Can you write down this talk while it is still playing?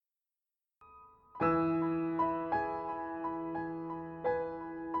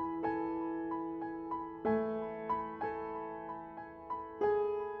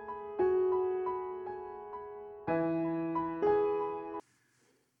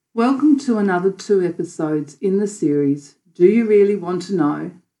Welcome to another 2 episodes in the series, Do You Really Want to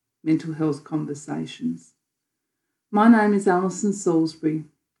Know? Mental Health Conversations. My name is Alison Salisbury.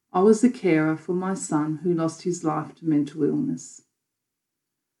 I was a carer for my son who lost his life to mental illness.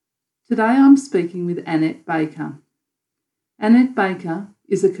 Today I'm speaking with Annette Baker. Annette Baker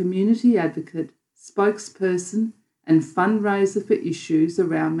is a community advocate, spokesperson and fundraiser for issues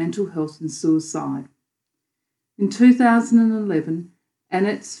around mental health and suicide. In 2011,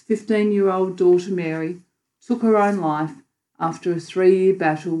 Annette's 15-year-old daughter Mary took her own life after a 3-year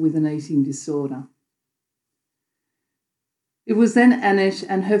battle with an eating disorder. It was then Annette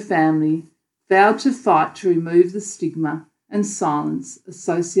and her family vowed to fight to remove the stigma and silence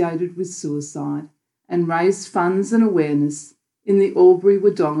associated with suicide and raise funds and awareness in the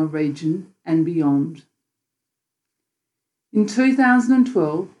Albury-Wodonga region and beyond. In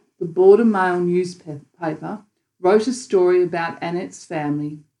 2012, the Border Mail newspaper wrote a story about Annette's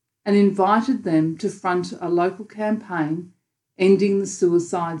family and invited them to front a local campaign ending the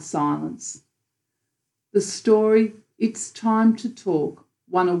suicide silence. The story, It's Time to Talk,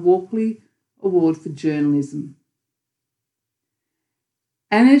 won a Walkley Award for Journalism.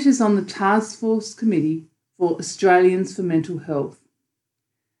 Annette is on the Task Force Committee for Australians for Mental Health.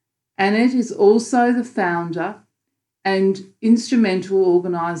 Annette is also the founder and instrumental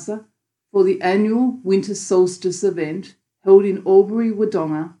organiser for the annual Winter Solstice event held in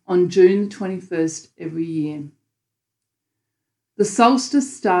Albury-Wodonga on June 21st every year. The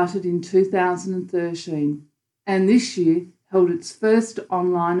solstice started in 2013 and this year held its first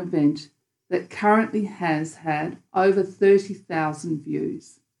online event that currently has had over 30,000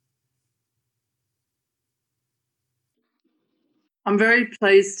 views. I'm very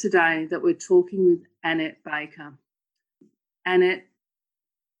pleased today that we're talking with Annette Baker. Annette,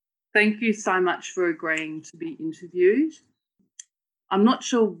 thank you so much for agreeing to be interviewed. I'm not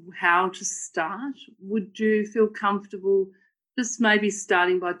sure how to start. Would you feel comfortable just maybe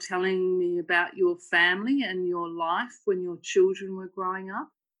starting by telling me about your family and your life when your children were growing up?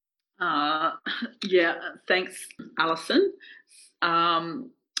 Thanks, Alison. I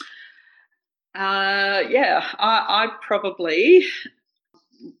probably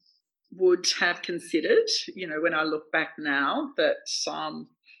would have considered, when I look back now, that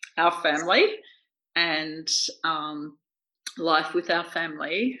our family and life with our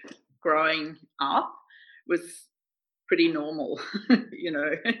family growing up was pretty normal,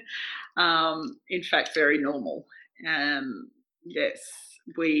 in fact, very normal. Yes,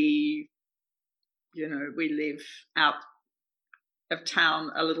 we live out of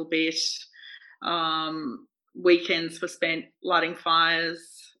town a little bit. Weekends were spent lighting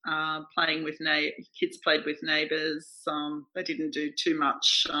fires, playing with kids played with neighbours. They didn't do too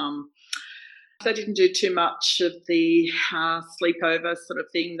much. They didn't do too much of the sleepover sort of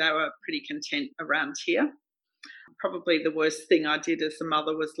thing. They were pretty content around here. Probably the worst thing I did as a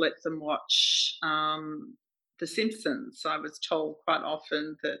mother was let them watch The Simpsons. I was told quite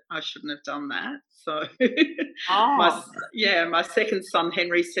often that I shouldn't have done that. So my second son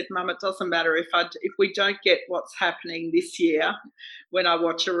Henry said, "Mum, it doesn't matter if we don't get what's happening this year. When I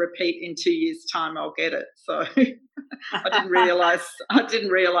watch a repeat in 2 years' time, I'll get it." So I didn't realise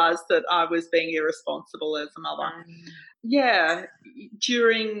that I was being irresponsible as a mother. Yeah,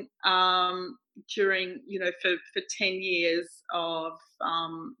 during for 10 years of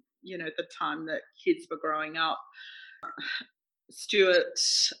the time that kids were growing up, Stuart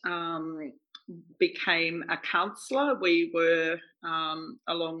became a counsellor. We were,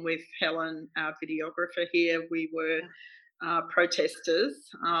 along with Helen, our videographer here, we were protesters.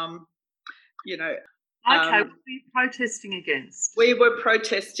 What were you protesting against? We were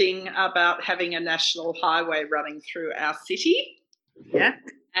protesting about having a national highway running through our city. Yeah.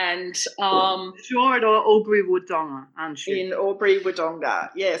 And Sure, at Albury-Wodonga, aren't you? In Albury-Wodonga,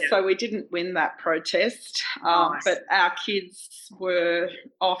 yeah. So we didn't win that protest, but our kids were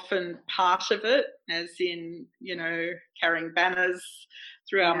often part of it, as in, carrying banners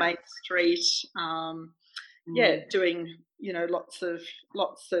through our main street, doing, lots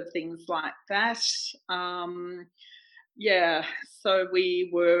of things like that. So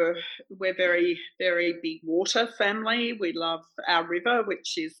we're very, very big water family. We love our river,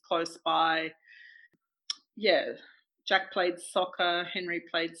 which is close by. Yeah, Jack played soccer, Henry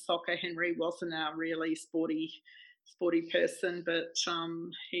played soccer. Henry wasn't a really sporty person, but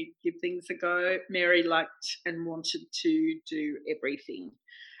he'd give things a go. Mary liked and wanted to do everything.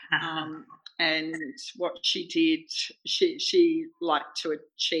 And what she did, she liked to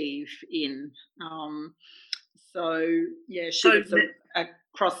achieve in. She was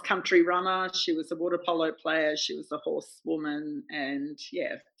cross-country runner. She was a water polo player. She was a horsewoman, and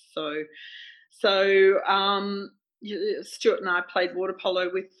Stuart and I played water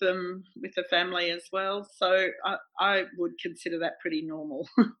polo with them, with the family as well. So I would consider that pretty normal.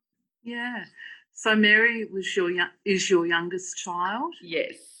 Yeah. So Mary was is your youngest child,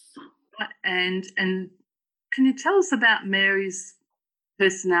 Yes. and can you tell us about Mary's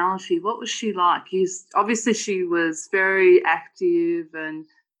personality? What was she like? Obviously she was very active and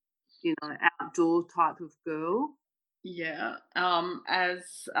outdoor type of girl. Yeah.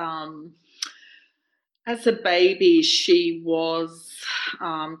 As a baby, she was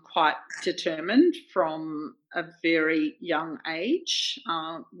quite determined from a very young age.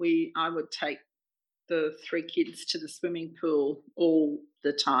 I would take the three kids to the swimming pool all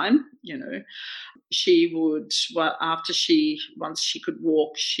the time. She would, well, once she could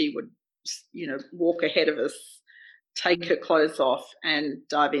walk, she would, walk ahead of us, take her clothes off, and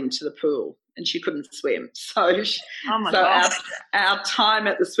dive into the pool. And she couldn't swim, so our time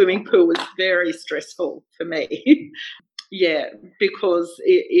at the swimming pool was very stressful for me. Yeah, because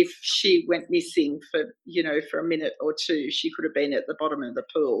if she went missing for a minute or two, she could have been at the bottom of the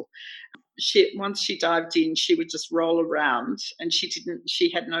pool. Once she dived in, she would just roll around, and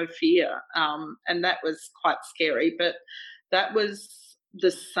she had no fear, and that was quite scary. But that was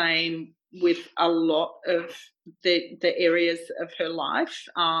the same with a lot of the areas of her life.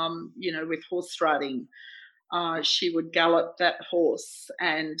 With horse riding, she would gallop that horse,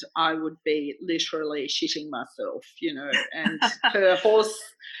 and I would be literally shitting myself. And her horse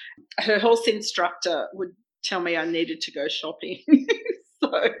instructor would tell me I needed to go shopping.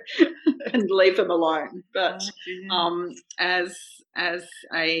 And leave them alone. But as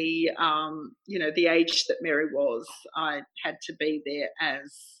a the age that Mary was, I had to be there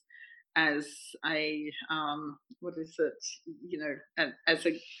as a what is it, as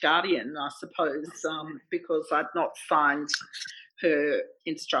a guardian, I suppose, because I'd not signed her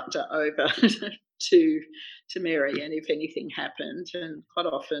instructor over to Mary, and if anything happened, and quite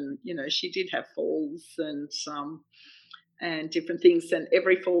often, she did have falls and different things, and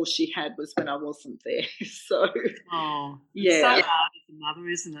every fall she had was when I wasn't there. So it's so hard as a mother,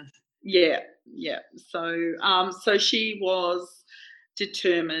 isn't it? Yeah. So she was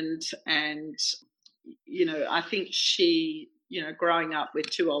determined, and I think she, growing up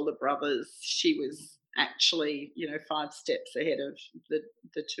with two older brothers, she was actually 5 steps ahead of the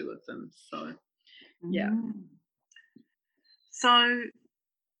two of them. So yeah. So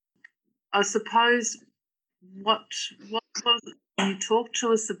I suppose what was it, can you talk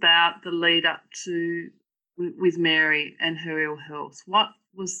to us about the lead up to with Mary and her ill health?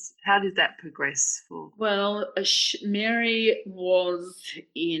 How did that progress for? Well, Mary was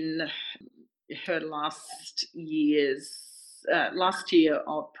in her last year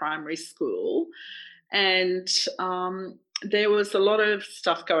of primary school, and there was a lot of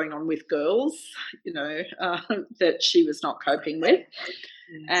stuff going on with girls, that she was not coping with.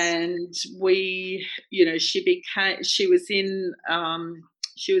 Yes. And she was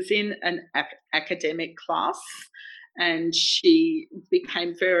in an academic class, and she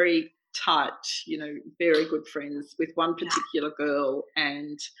became very tight, very good friends with one particular girl,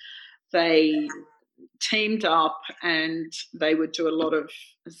 and they teamed up, and they would do a lot of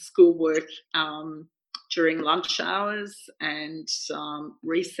schoolwork during lunch hours and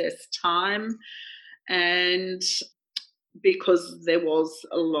recess time, and because there was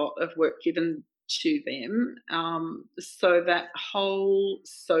a lot of work given to them, so that whole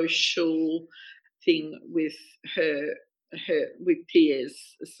social thing with her with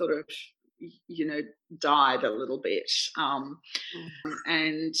peers sort of died a little bit, and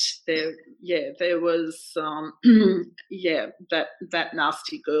there was that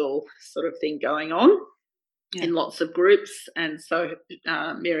nasty girl sort of thing going on in lots of groups, and so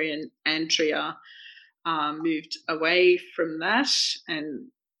Mary and Andrea moved away from that and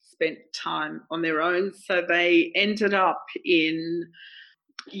spent time on their own. So they ended up in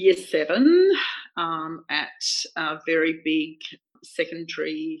year 7 at a very big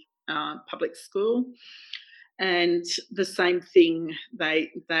secondary public school, and the same thing.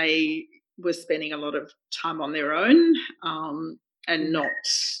 They were spending a lot of time on their own, and not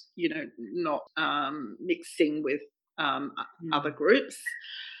mixing with other groups.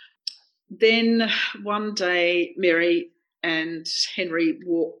 Then one day, Mary and Henry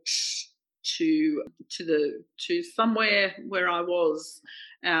walked to somewhere where I was,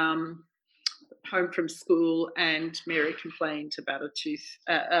 home from school, and Mary complained about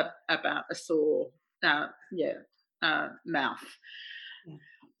about a sore mouth.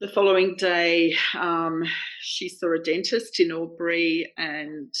 The following day, she saw a dentist in Albury,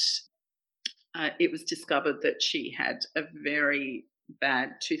 and it was discovered that she had a very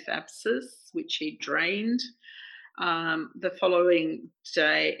bad tooth abscess, which he drained. The following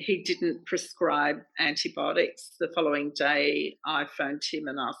day, he didn't prescribe antibiotics. The following day, I phoned him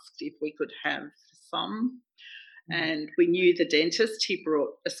and asked if we could have some. And we knew the dentist. He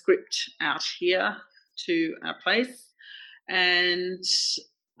brought a script out here to our place. And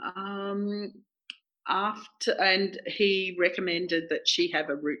he recommended that she have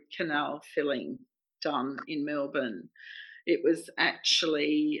a root canal filling done in Melbourne. It was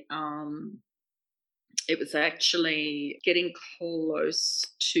actually getting close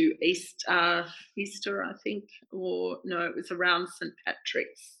to Easter, I think, or no, it was around St.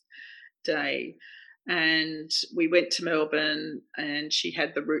 Patrick's Day. And we went to Melbourne, and she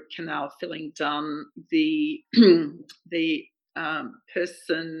had the root canal filling done. The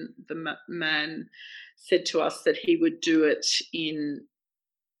man said to us that he would do it in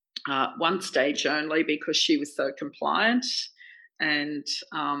one stage only because she was so compliant, and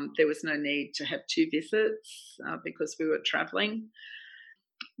there was no need to have 2 visits because we were travelling.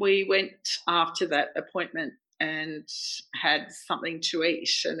 We went after that appointment and had something to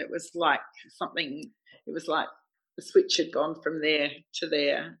eat, and it was like the switch had gone from there to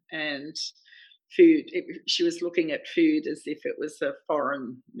there, and food, she was looking at food as if it was a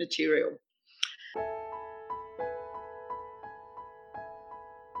foreign material.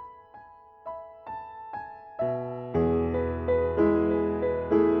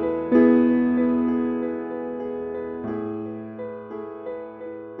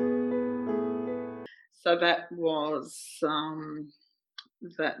 So that was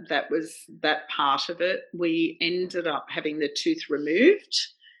that part of it. We ended up having the tooth removed,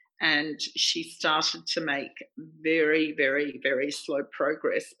 and she started to make very, very, very slow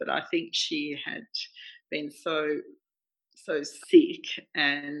progress. But I think she had been so sick,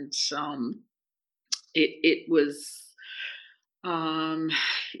 and it was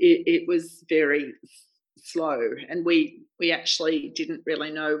very slow, and we actually didn't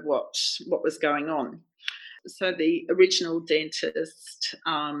really know what was going on. So the original dentist,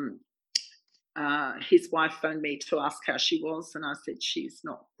 his wife phoned me to ask how she was, and I said she's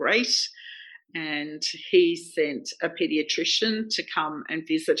not great. And he sent a paediatrician to come and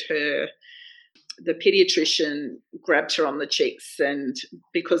visit her. The paediatrician grabbed her on the cheeks, and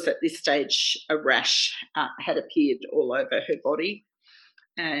because at this stage a rash had appeared all over her body,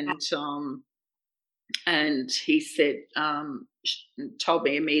 and he said, told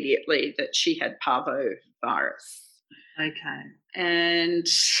me immediately that she had parvovirus. Okay. And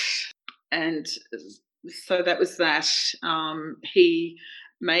so that was that. He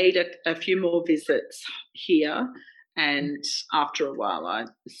made a few more visits here, and after a while I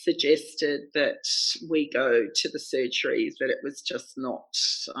suggested that we go to the surgery, that it was just not,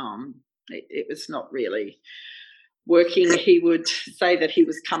 it was not really working. He would say that he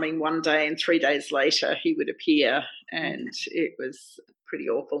was coming one day, and 3 days later he would appear, and it was pretty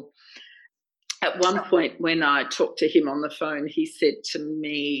awful. At one point when I talked to him on the phone, he said to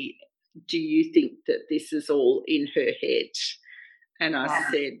me, "Do you think that this is all in her head?" And I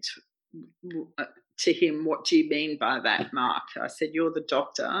said to him, "What do you mean by that, Mark?" I said, "You're the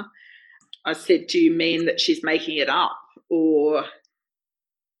doctor." I said, "Do you mean that she's making it up, or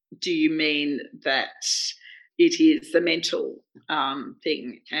do you mean that it is a mental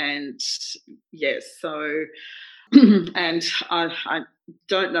thing?" And yes, so and I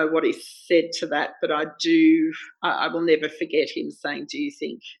don't know what he said to that, but I will never forget him saying, "Do you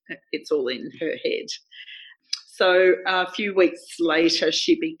think it's all in her head?" So a few weeks later,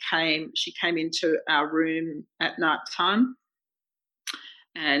 she came into our room at night time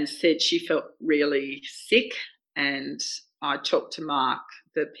and said she felt really sick. And I talked to Mark,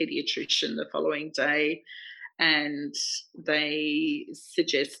 the paediatrician, the following day, and they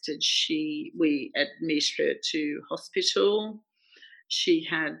suggested we admit her to hospital. She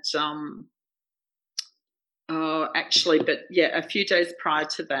had a few days prior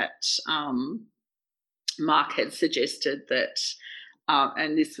to that, Mark had suggested that,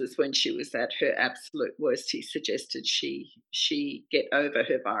 and this was when she was at her absolute worst, he suggested she get over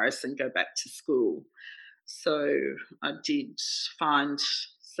her virus and go back to school. So I did find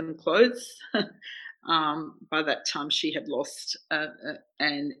some clothes. By that time, she had lost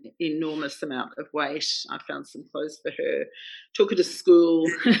an enormous amount of weight. I found some clothes for her, took her to school,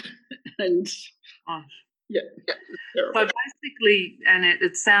 and yeah. So basically, and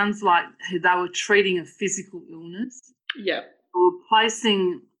it sounds like they were treating a physical illness. Yeah. Or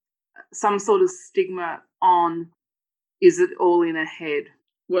placing some sort of stigma on, is it all in her head?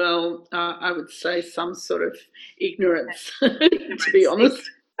 Well, I would say some sort of ignorance, to be honest.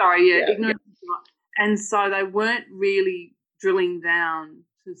 Sorry, Yeah, ignorance. And so they weren't really drilling down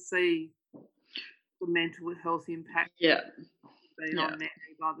to see the mental health impact yeah, being yeah, on Mary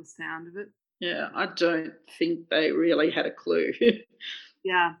by the sound of it. yeah. I don't think they really had a clue.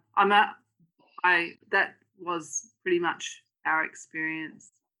 Yeah, that was pretty much our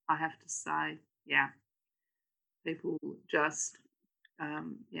experience, I have to say. Yeah, people just,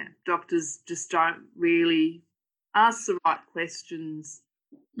 doctors just don't really ask the right questions,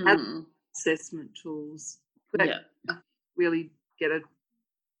 have Mm, assessment tools that yeah. really get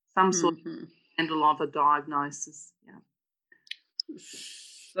some sort of Mhm. handle of a diagnosis. Yeah.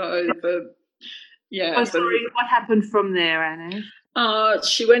 So Oh, sorry, what happened from there, Annie?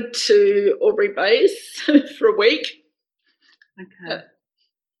 she went to Aubrey Base for a week. Okay.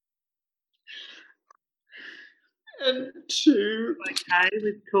 And to Okay,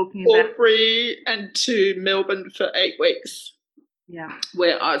 we're talking about, Aubrey and to Melbourne for 8 weeks, yeah,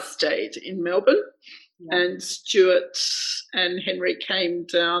 where I stayed in Melbourne. yeah, And Stuart and Henry came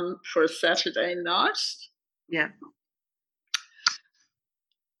down for a Saturday night. yeah.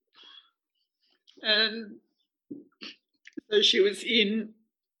 And so she was in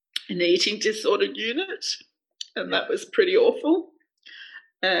an eating disorder unit, and that was pretty awful.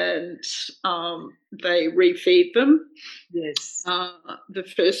 And they refeed them. Yes. The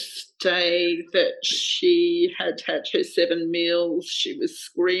first day that she had her 7 meals, she was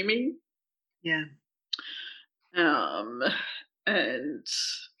screaming. Yeah. And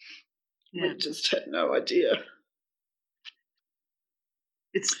Yeah. we just had no idea.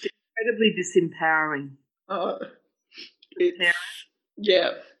 It's incredibly disempowering.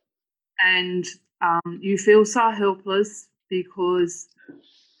 Yeah. And you feel so helpless because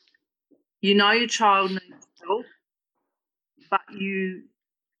you know your child needs help, but they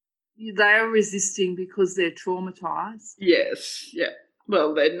are resisting because they're traumatized. Yes, yeah.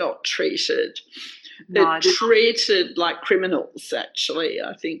 Well, they're not treated. No, They're treated like criminals, actually.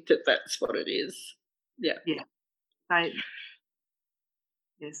 I think that's what it is. Yeah. Yeah.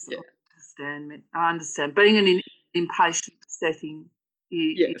 Yes, Yeah. I understand. Being in an inpatient setting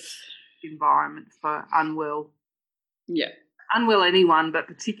is Yes. environment for unwell Yeah. anyone, but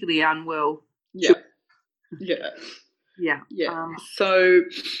particularly unwell. Yeah. Yeah. Yeah. Yeah. So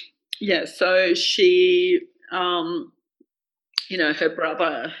she her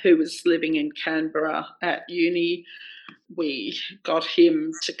brother, who was living in Canberra at uni, we got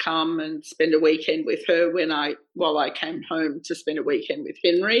him to come and spend a weekend with her while I came home to spend a weekend with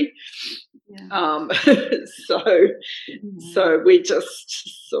Henry. Yeah. So we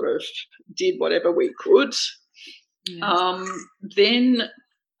just sort of did whatever we could. Then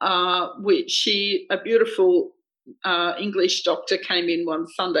a beautiful English doctor came in one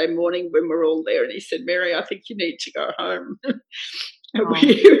Sunday morning when we were all there, and he said, "Mary, I think you need to go home."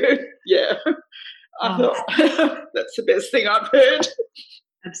 Yeah. I thought that's the best thing I've heard.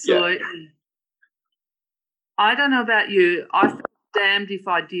 Absolutely. Yeah. I don't know about you. I felt damned if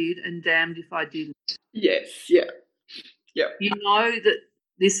I did and damned if I didn't. Yes, yeah. Yeah. You know that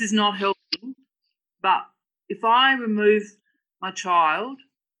this is not helping, but if I remove my child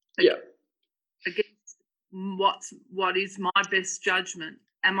against what is my best judgment,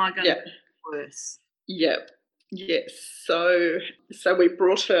 am I going to be worse? Yeah. Yes. So we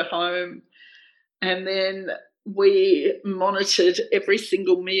brought her home, and then we monitored every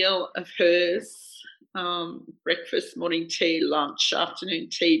single meal of hers. Breakfast, morning tea, lunch, afternoon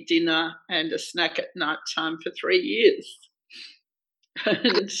tea, dinner, and a snack at night time for 3 years.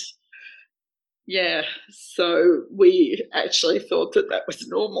 And yeah, so we actually thought that was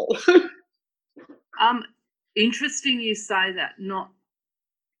normal. Interesting you say that.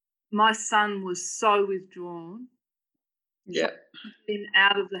 My son was so withdrawn. Yeah. Him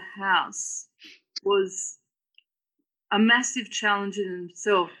out of the house was a massive challenge in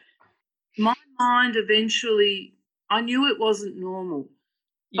himself. My mind eventually, I knew it wasn't normal,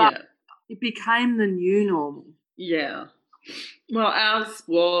 but it became the new normal. Yeah. Well, ours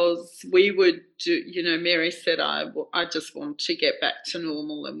was, we would do, Mary said, I just want to get back to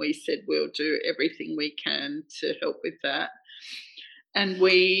normal. And we said, we'll do everything we can to help with that. And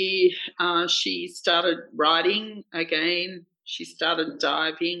she started riding again. She started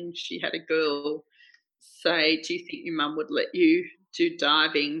diving. She had a girl say, do you think your mum would let you do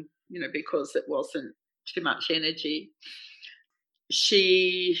diving? Because it wasn't too much energy.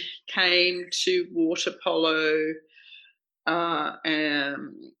 She came to water polo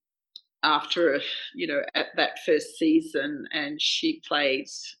after at that first season, and she played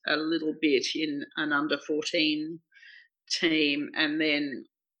a little bit in an under 14 team, and then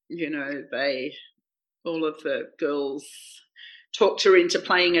all of the girls talked her into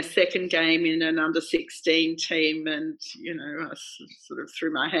playing a second game in an under-16 team, and I sort of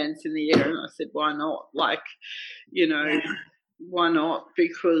threw my hands in the air and I said, why not? Why not?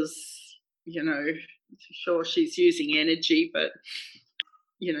 Because sure, she's using energy, but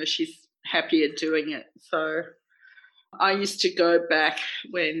she's happier doing it. So I used to go back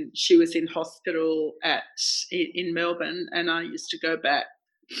when she was in hospital in Melbourne, and I used to go back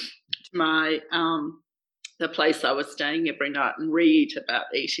to my the place I was staying every night and read about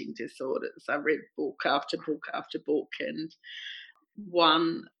eating disorders. I read book after book after book, and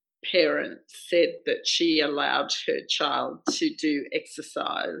one parent said that she allowed her child to do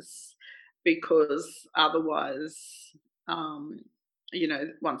exercise because otherwise,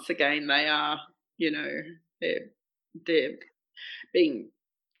 once again, they are, they're being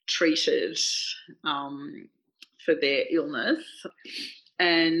treated for their illness,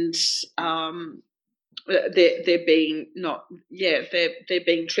 and they're being they're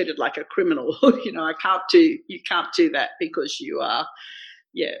being treated like a criminal. You can't do that because you are.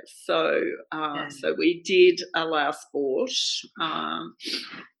 So we did allow sport.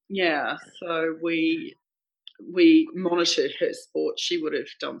 So we monitored her sport. She would have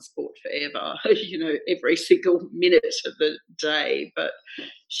done sport forever, every single minute of the day, but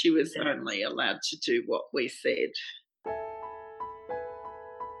she was only allowed to do what we said.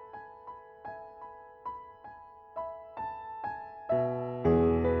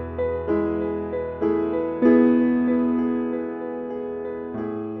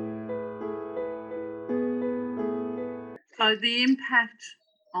 So the impact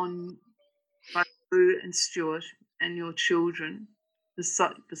on both you and Stuart and your children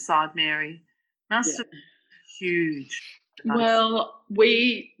beside Mary must have been huge. Well,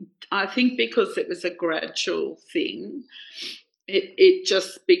 I think because it was a gradual thing, it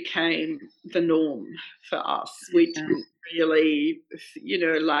just became the norm for us. We didn't really,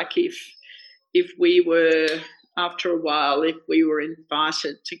 like if we were, after a while, if we were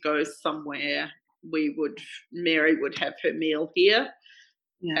invited to go somewhere, Mary would have her meal here,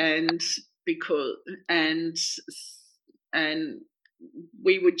 and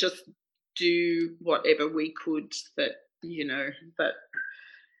we would just do whatever we could that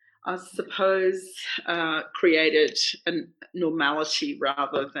I suppose created a normality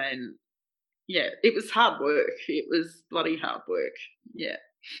rather than, it was hard work. It was bloody hard work. Yeah.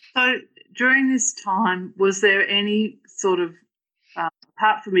 So during this time, was there any sort of,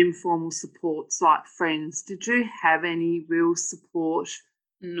 apart from informal supports like friends, did you have any real support?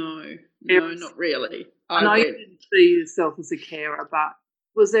 No, not really. I know you didn't see yourself as a carer, but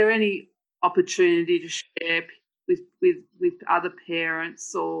was there any opportunity to share with other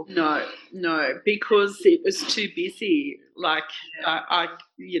parents or? No, because it was too busy. Like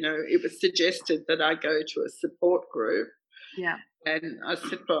it was suggested that I go to a support group. Yeah. And I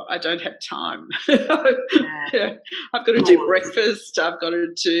said, well, I don't have time. I've got to do breakfast. I've got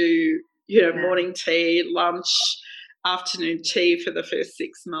to do, morning tea, lunch, afternoon tea for the first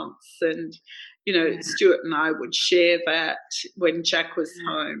 6 months. And, Stuart and I would share that. When Jack was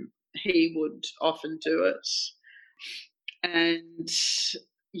home, he would often do it. And,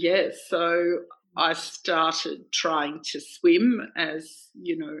 so I started trying to swim, as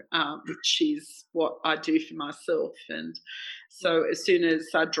which is what I do for myself. And so as soon as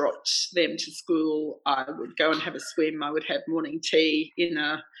I dropped them to school, I would go and have a swim. I would have morning tea in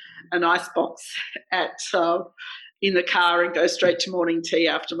an ice box in the car and go straight to morning tea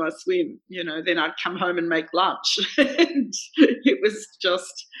after my swim. Then I'd come home and make lunch. And it was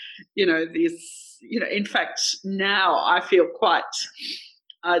just, this, in fact, now I feel quite,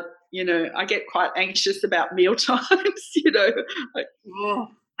 I get quite anxious about meal times,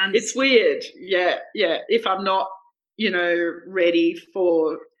 it's weird. Yeah. If I'm not, ready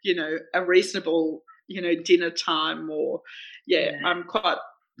for, a reasonable, dinner time or, I'm quite,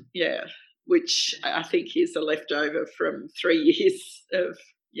 which I think is a leftover from 3 years of,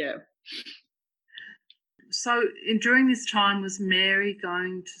 So during this time, was Mary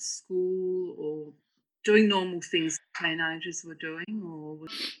going to school or doing normal things teenagers were doing, or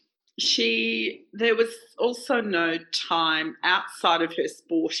there was also no time outside of her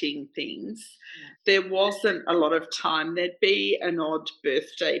sporting things. There wasn't a lot of time. There'd be an odd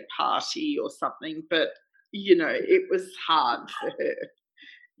birthday party or something, but it was hard for her.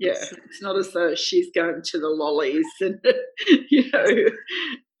 It's not as though she's going to the lollies and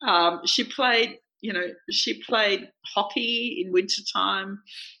she played hockey in wintertime.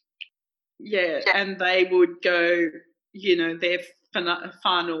 And they would go,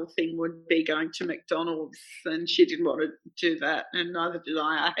 final thing would be going to McDonald's, and she didn't want to do that, and neither did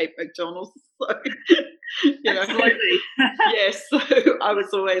I. I hate McDonald's, so Absolutely. yes. So I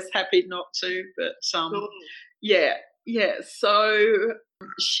was always happy not to, but Cool. yeah. So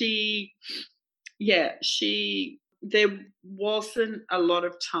she there wasn't a lot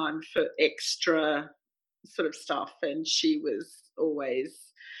of time for extra sort of stuff, and she was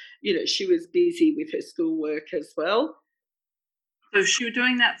always, she was busy with her schoolwork as well. So was she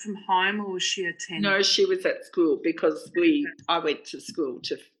doing that from home, or was she attending? No, she was at school because I went to school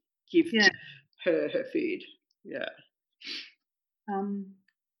to give her food. Yeah.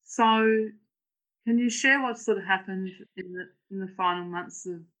 So can you share what sort of happened in the final months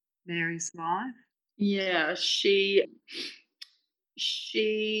of Mary's life? Yeah, she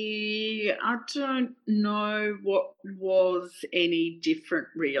I don't know what was any different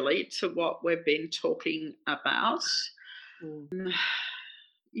really to what we've been talking about.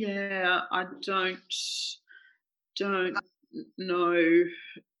 Yeah, I don't know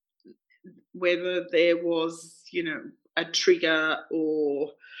whether there was, a trigger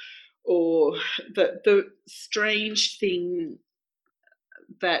or the strange thing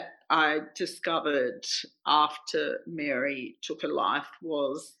that I discovered after Mary took her life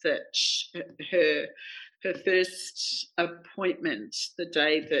was that her first appointment, the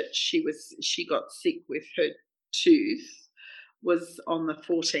day that she got sick with her tooth, was on the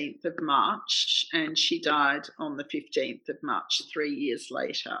 14th of March, and she died on the 15th of March 3 years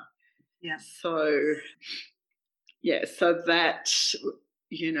later. Yeah. So so that,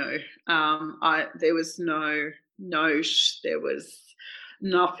 there was no note, there was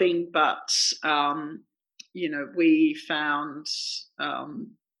nothing, but we found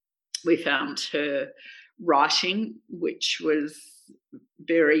her writing, which was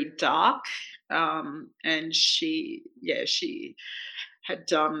very dark, and she had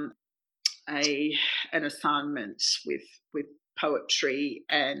done an assignment with poetry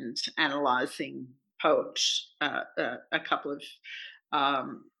and analysing a couple of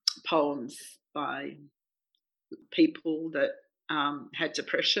poems by people that had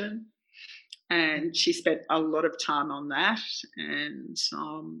depression, and she spent a lot of time on that, and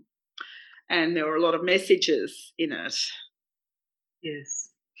there were a lot of messages in it. Yes.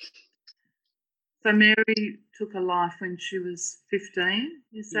 So Mary took her life when she was 15,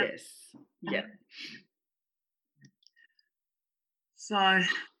 is that? Yes. Yeah. So I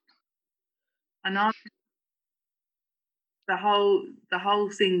know the whole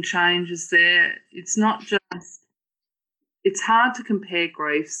thing changes there. It's not just, it's hard to compare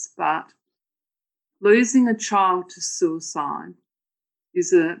griefs, but losing a child to suicide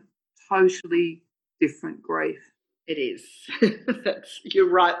is a totally different grief. It is. You're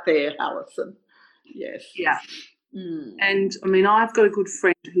right there, Alison. Yes. Yeah. And I mean, I've got a good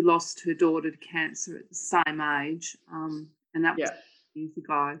friend who lost her daughter to cancer at the same age, and that was years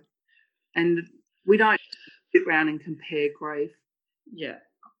ago. And we don't sit around and compare grief. Yeah.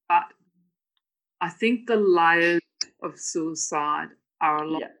 But I think the layers of suicide are a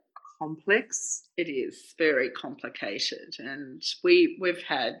lot complex. It is very complicated, and we've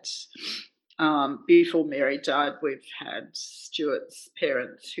had before Mary died, we've had Stuart's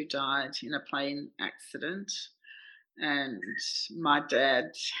parents who died in a plane accident, and my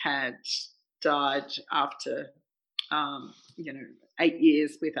dad had died after 8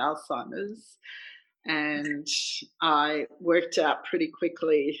 years with Alzheimer's, and I worked out pretty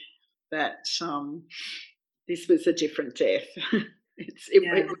quickly that this was a different death.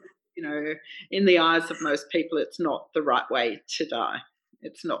 In the eyes of most people, it's not the right way to die.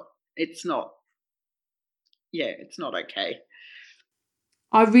 It's not okay.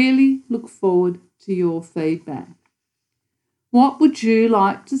 I really look forward to your feedback. What would you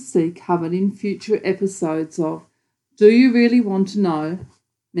like to see covered in future episodes of Do You Really Want to Know?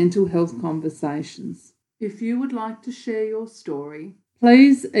 Mental Health Conversations? If you would like to share your story,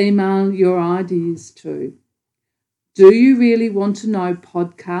 please email your ideas to Do You Really Want to Know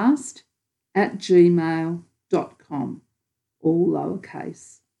podcast@gmail.com, all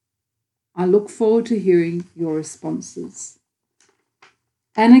lowercase. I look forward to hearing your responses.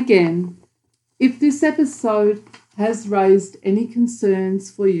 And again, if this episode has raised any concerns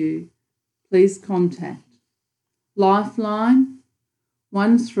for you, please contact Lifeline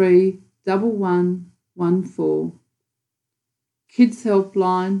 131114, Kids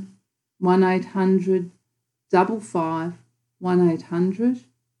Helpline 1800 55 1800,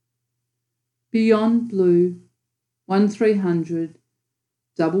 Beyond Blue 1300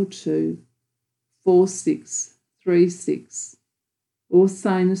 22 4636, or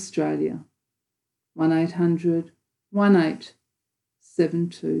Sane Australia 1800 18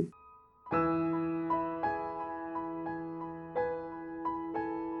 72.